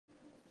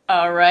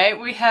All right,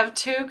 we have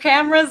two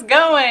cameras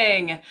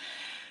going.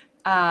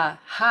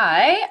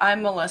 Hi,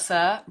 I'm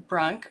Melissa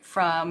Brunk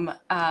from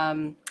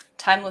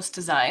Timeless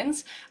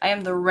Designs. I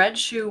am the red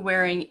shoe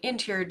wearing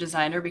interior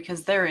designer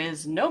because there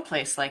is no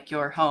place like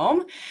your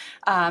home.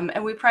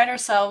 And we pride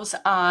ourselves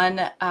on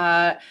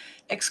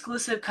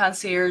exclusive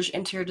concierge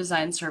interior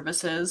design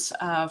services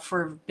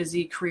for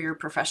busy career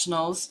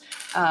professionals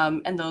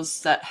and those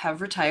that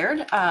have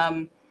retired.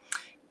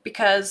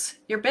 Because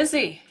you're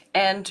busy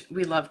and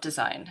we love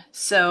design.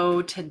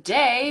 So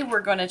today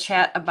we're going to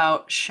chat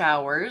about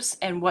showers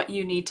and what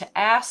you need to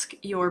ask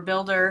your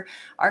builder,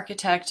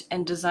 architect,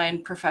 and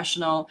design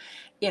professional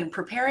in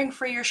preparing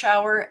for your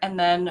shower, and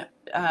then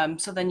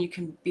so then you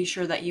can be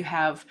sure that you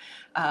have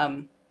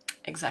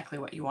exactly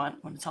what you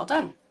want when it's all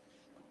done.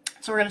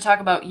 So we're going to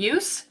talk about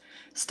use,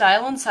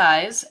 style and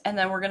size, and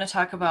then we're going to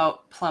talk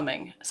about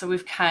plumbing. So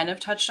we've kind of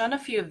touched on a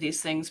few of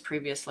these things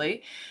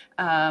previously.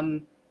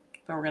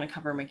 But we're going to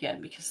cover them again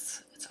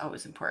because it's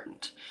always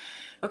important.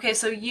 Okay,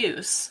 so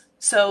use.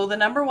 So the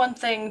number one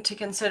thing to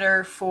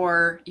consider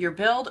for your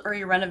build or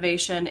your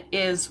renovation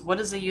is, what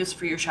is the use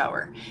for your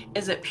shower?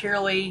 Is it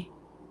purely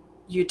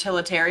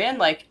utilitarian?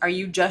 Like, are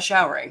you just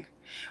showering?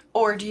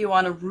 Or do you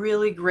want a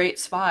really great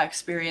spa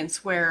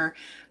experience where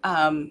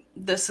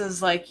this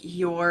is like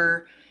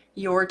your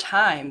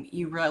time?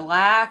 You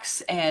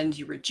relax and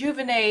you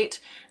rejuvenate.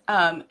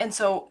 And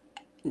so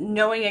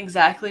knowing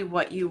exactly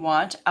what you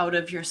want out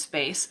of your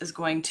space is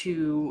going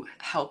to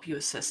help you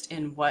assist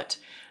in what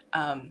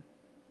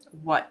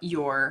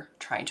you're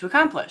trying to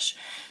accomplish.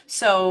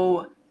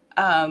 So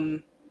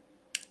do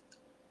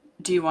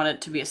you want it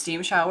to be a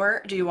steam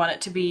shower? Do you want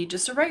it to be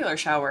just a regular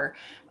shower?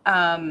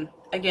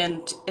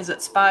 Again, is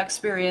it spa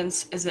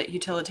experience? Is it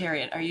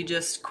utilitarian? Are you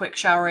just quick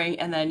showering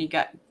and then you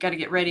got to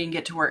get ready and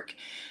get to work?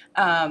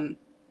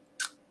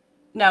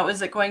 Now,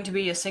 is it going to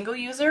be a single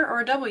user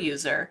or a double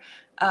user?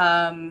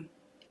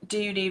 Do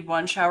you need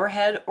one shower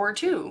head or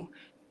two?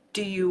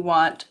 Do you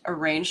want a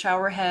rain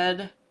shower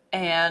head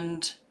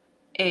and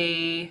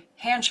a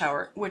hand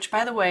shower? Which,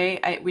 by the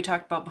way, we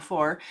talked about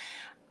before.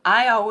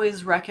 I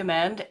always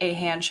recommend a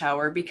hand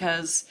shower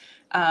because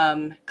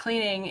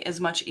cleaning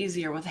is much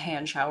easier with a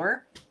hand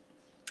shower.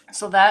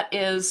 So that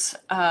is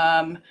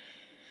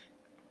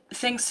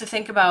things to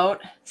think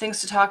about,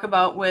 things to talk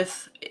about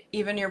with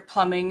even your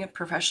plumbing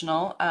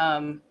professional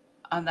on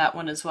that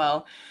one as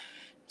well.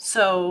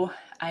 So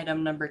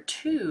item number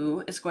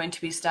 2 is going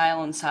to be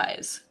style and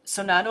size.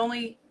 So not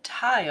only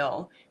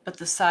tile, but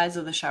the size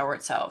of the shower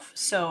itself.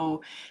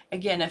 So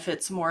again, if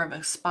it's more of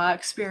a spa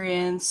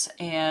experience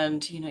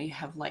and you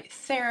have light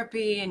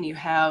therapy and you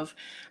have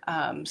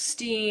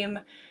steam,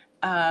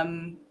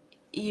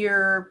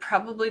 you're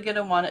probably going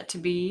to want it to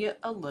be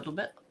a little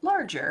bit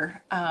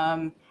larger.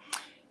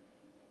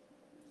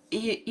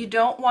 You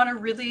don't want a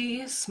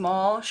really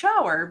small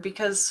shower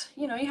because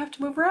you have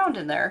to move around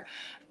in there.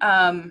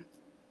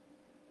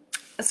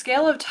 A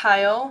scale of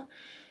tile.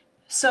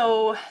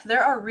 So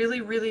there are really,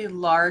 really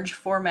large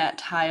format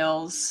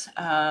tiles.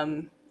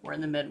 We're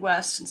in the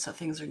Midwest, and so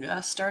things are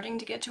just starting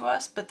to get to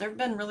us, but there have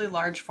been really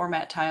large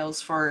format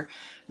tiles for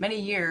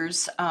many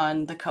years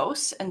on the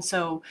coast, and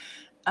so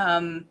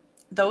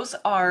those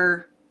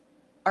are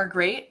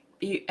great.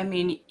 I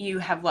mean, you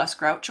have less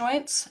grout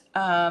joints,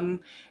 and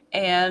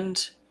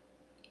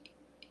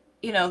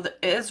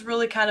it's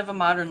really kind of a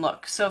modern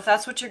look. So if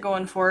that's what you're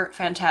going for,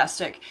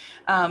 fantastic.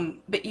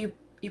 But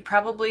you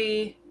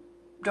probably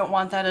don't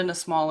want that in a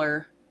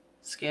smaller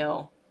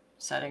scale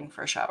setting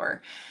for a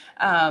shower.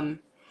 And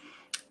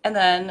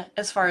then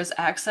as far as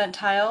accent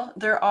tile,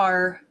 there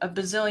are a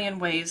bazillion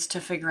ways to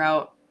figure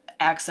out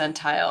accent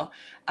tile.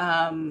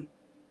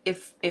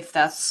 If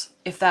that's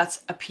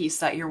a piece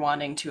that you're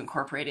wanting to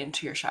incorporate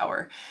into your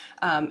shower.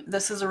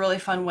 This is a really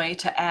fun way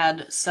to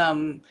add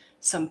some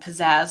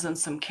pizzazz and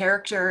some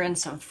character and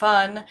some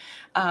fun.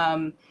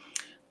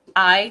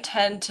 I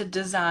tend to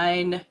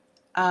design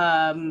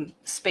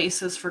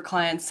spaces for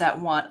clients that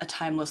want a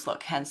timeless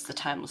look, hence the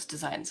timeless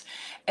designs.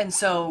 And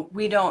so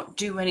we don't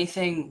do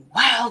anything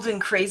wild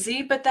and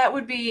crazy, but that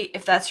would be,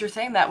 if that's your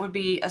thing, that would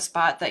be a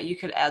spot that you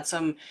could add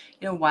some,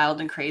 wild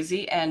and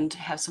crazy and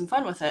have some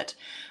fun with it.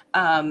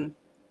 And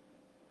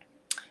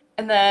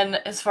then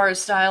as far as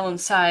style and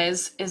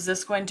size, is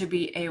this going to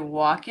be a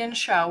walk-in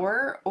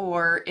shower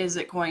or is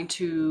it going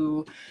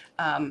to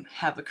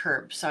have a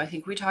curb? So I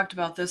think we talked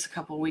about this a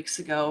couple weeks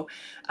ago.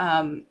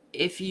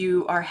 If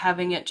you are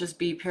having it just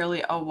be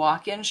purely a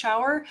walk-in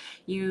shower,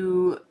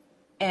 you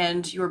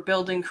and your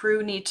building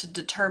crew need to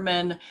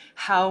determine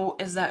how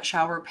is that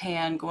shower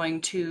pan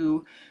going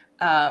to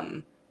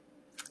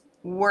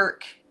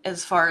work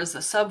as far as the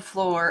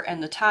subfloor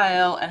and the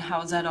tile, and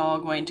how is that all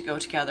going to go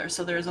together.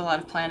 So there's a lot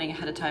of planning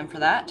ahead of time for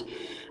that.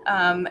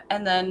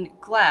 And then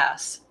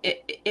glass.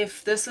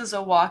 If this is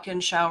a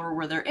walk-in shower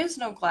where there is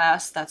no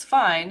glass, that's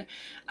fine.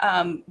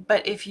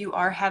 But if you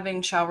are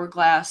having shower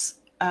glass,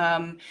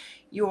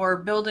 your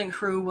building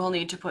crew will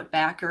need to put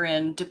backer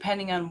in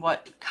depending on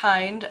what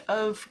kind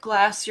of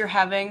glass you're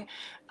having.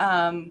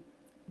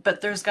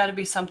 But there's got to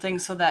be something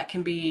so that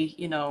can be,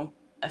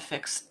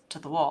 affixed to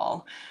the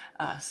wall,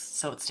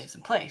 so it stays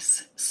in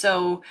place.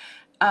 So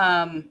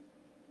um,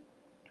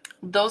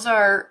 those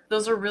are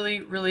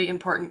really, really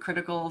important,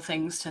 critical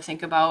things to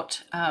think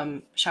about.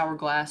 Shower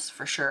glass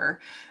for sure.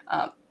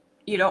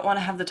 You don't want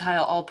to have the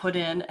tile all put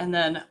in and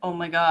then, oh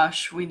my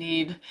gosh, we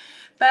need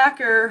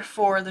backer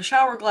for the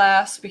shower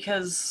glass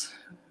because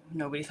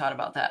nobody thought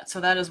about that. So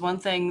that is one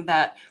thing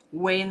that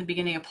way in the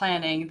beginning of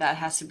planning that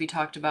has to be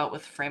talked about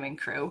with the framing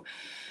crew.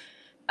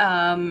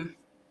 And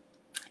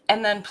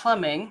then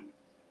plumbing.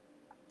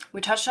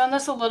 We touched on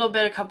this a little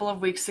bit a couple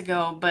of weeks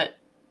ago, but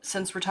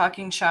since we're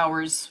talking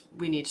showers,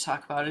 we need to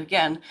talk about it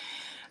again.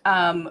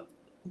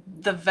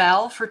 The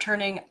valve for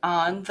turning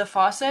on the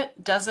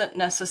faucet doesn't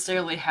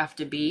necessarily have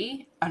to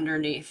be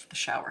underneath the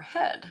shower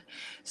head.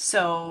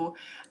 So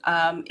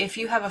if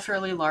you have a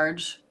fairly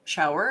large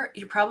shower,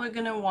 you're probably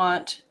going to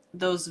want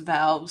those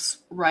valves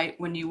right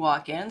when you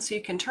walk in, so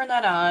you can turn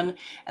that on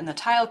and the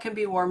tile can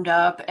be warmed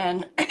up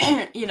and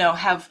you know,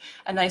 have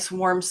a nice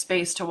warm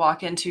space to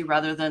walk into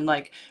rather than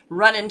like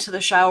run into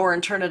the shower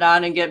and turn it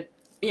on and get,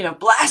 you know,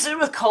 blasted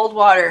with cold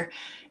water.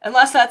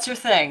 Unless that's your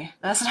thing.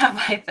 That's not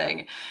my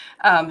thing.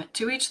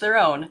 To each their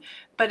own.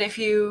 But if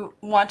you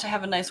want to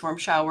have a nice warm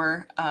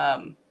shower,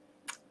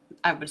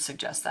 I would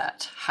suggest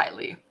that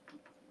highly.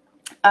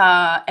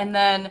 And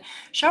then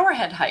shower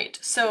head height.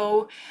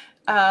 So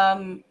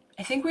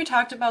I think we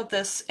talked about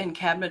this in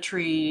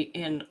cabinetry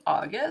in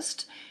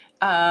August.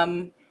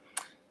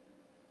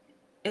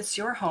 It's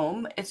your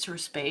home, it's your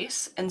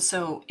space. And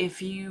so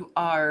if you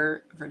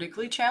are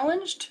vertically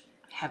challenged,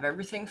 have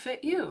everything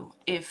fit you.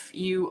 If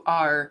you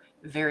are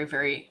very,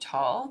 very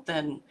tall,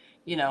 then,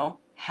 you know,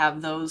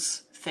 have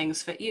those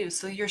things fit you.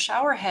 So your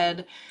shower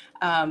head,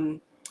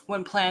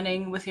 when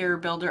planning with your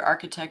builder,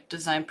 architect,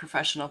 design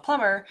professional,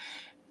 plumber,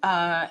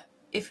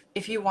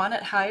 if you want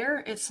it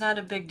higher, it's not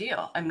a big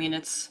deal. I mean,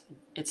 it's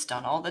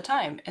done all the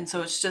time. And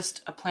so it's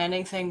just a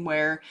planning thing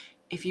where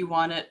if you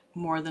want it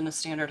more than a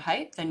standard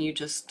height, then you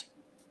just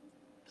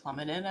plumb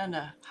it in at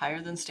a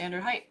higher than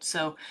standard height.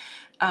 So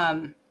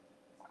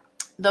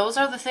those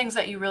are the things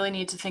that you really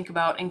need to think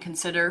about and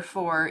consider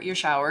for your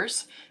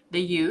showers.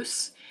 The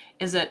use.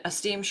 Is it a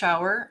steam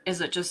shower?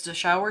 Is it just a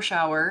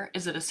shower?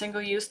 Is it a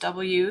single use,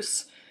 double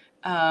use?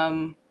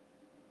 You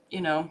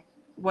know,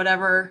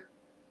 whatever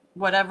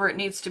it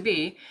needs to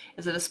be.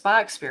 Is it a spa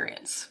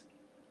experience?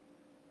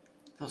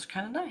 Those are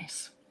kind of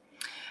nice.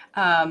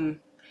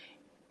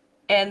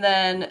 And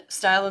then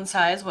style and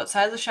size. What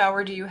size of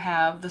shower do you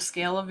have? The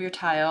scale of your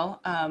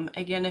tile.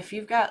 Again, if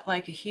you've got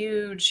like a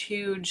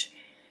huge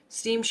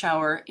steam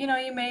shower, you know,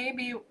 you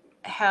maybe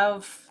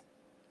have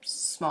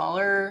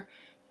smaller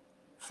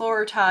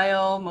floor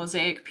tile,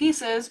 mosaic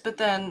pieces, but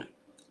then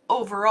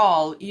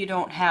overall you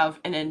don't have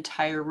an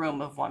entire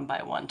room of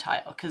 1x1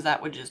 tile because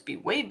that would just be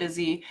way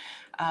busy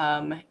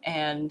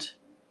and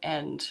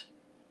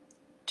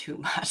too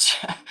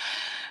much.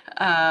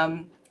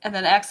 And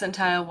then accent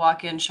tile,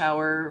 walk-in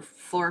shower,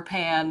 floor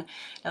pan.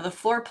 Now the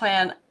floor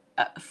pan,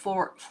 I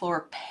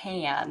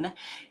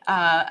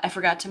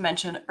forgot to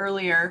mention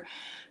earlier,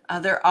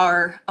 there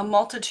are a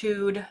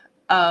multitude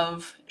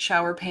of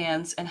shower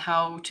pans and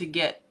how to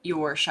get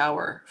your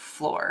shower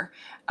floor.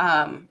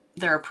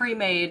 There are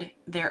pre-made,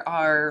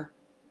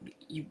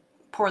 you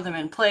pour them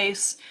in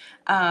place.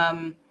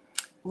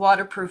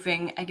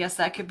 Waterproofing, I guess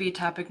that could be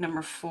topic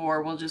number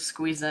 4. We'll just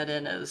squeeze that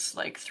in as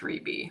like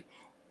 3B.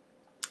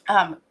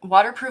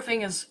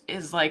 Waterproofing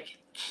is like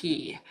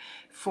key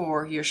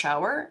for your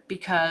shower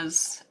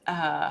because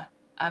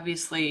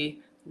obviously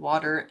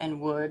water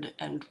and wood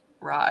and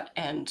rot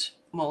and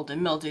mold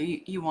and mildew,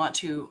 you want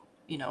to,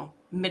 you know,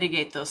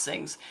 mitigate those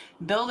things.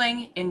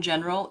 Building in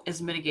general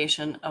is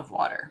mitigation of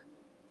water.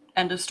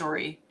 End of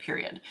story,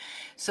 period.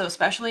 So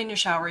especially in your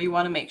shower, you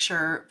want to make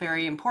sure,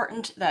 very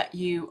important, that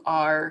you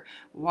are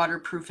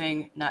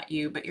waterproofing, not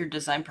you, but your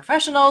design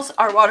professionals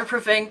are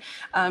waterproofing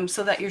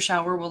so that your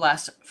shower will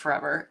last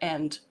forever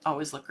and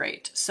always look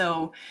great.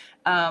 So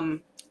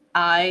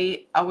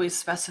I always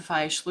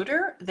specify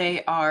Schluter.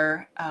 They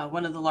are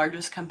one of the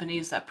largest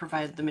companies that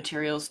provide the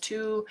materials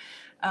to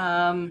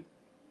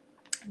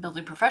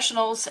building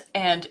professionals,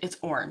 and it's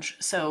orange.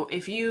 So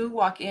if you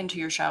walk into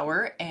your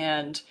shower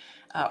and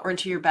or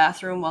into your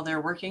bathroom while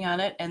they're working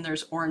on it and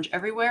there's orange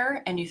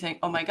everywhere and you think,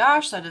 oh my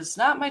gosh, that is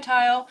not my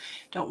tile,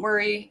 don't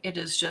worry, it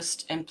is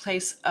just in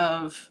place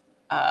of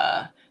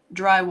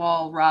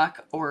drywall,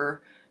 rock,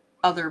 or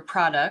other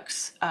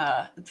products.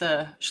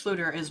 The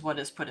Schluter is what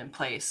is put in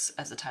place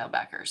as a tile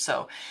backer.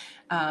 So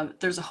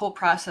there's a whole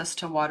process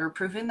to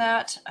waterproofing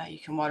that. You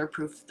can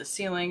waterproof the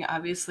ceiling.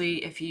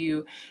 Obviously, if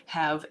you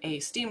have a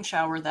steam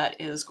shower, that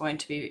is going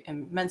to be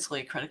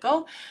immensely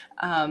critical.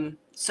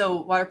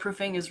 So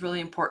waterproofing is really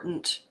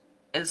important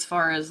as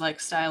far as like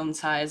style and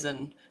size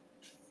and,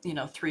 you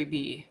know,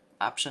 3B,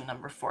 option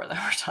number 4 that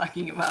we're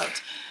talking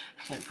about.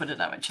 I can put it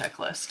on my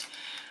checklist.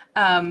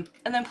 And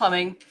then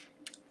plumbing.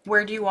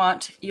 Where do you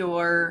want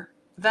your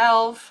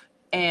valve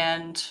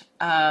and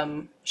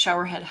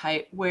shower head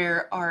height?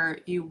 Where are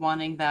you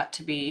wanting that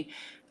to be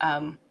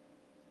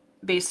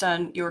based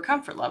on your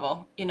comfort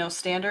level? You know,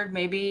 standard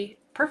maybe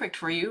perfect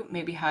for you,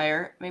 maybe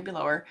higher, maybe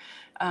lower.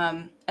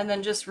 And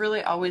then just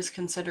really always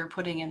consider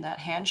putting in that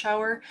hand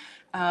shower.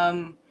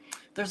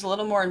 There's a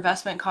little more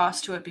investment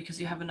cost to it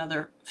because you have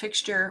another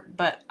fixture,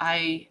 but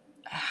I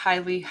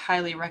highly,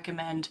 highly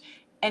recommend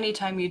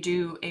anytime you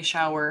do a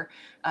shower,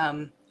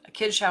 a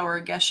kid shower,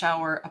 a guest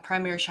shower, a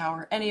primary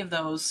shower, any of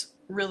those,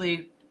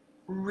 really,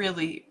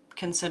 really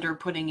consider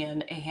putting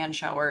in a hand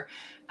shower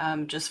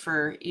just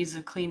for ease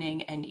of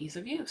cleaning and ease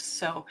of use.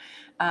 So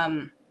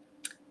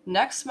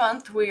next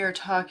month we are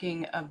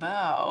talking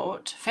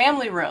about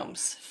family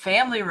rooms.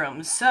 Family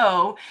rooms.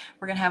 So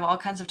we're going to have all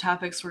kinds of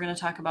topics. We're going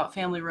to talk about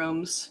family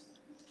rooms.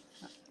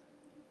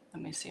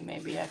 Let me see,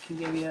 maybe I can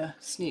give you a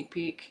sneak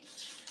peek.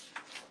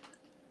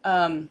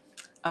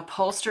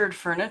 Upholstered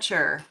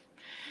furniture.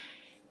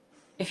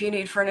 If you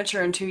need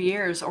furniture in 2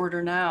 years,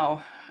 order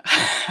now.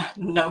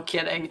 No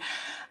kidding.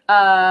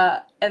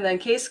 And then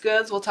case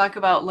goods, we'll talk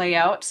about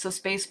layout, so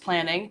space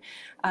planning.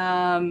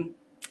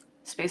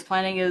 Space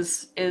planning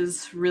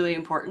is really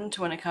important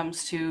when it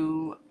comes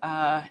to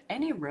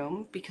any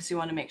room because you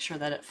want to make sure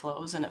that it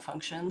flows and it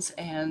functions.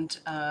 And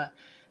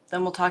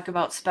then we'll talk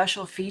about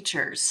special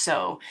features.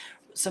 So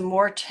some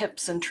more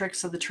tips and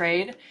tricks of the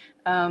trade.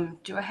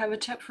 Do I have a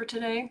tip for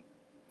today?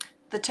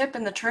 The tip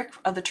and the trick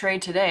of the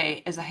trade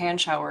today is a hand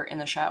shower in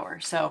the shower.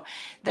 So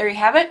there you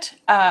have it.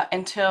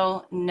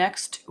 Until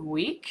next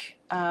week,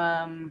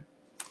 that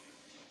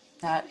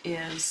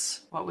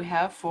is what we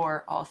have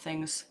for all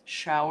things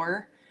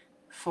shower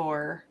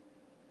for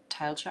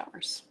tiled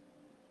showers.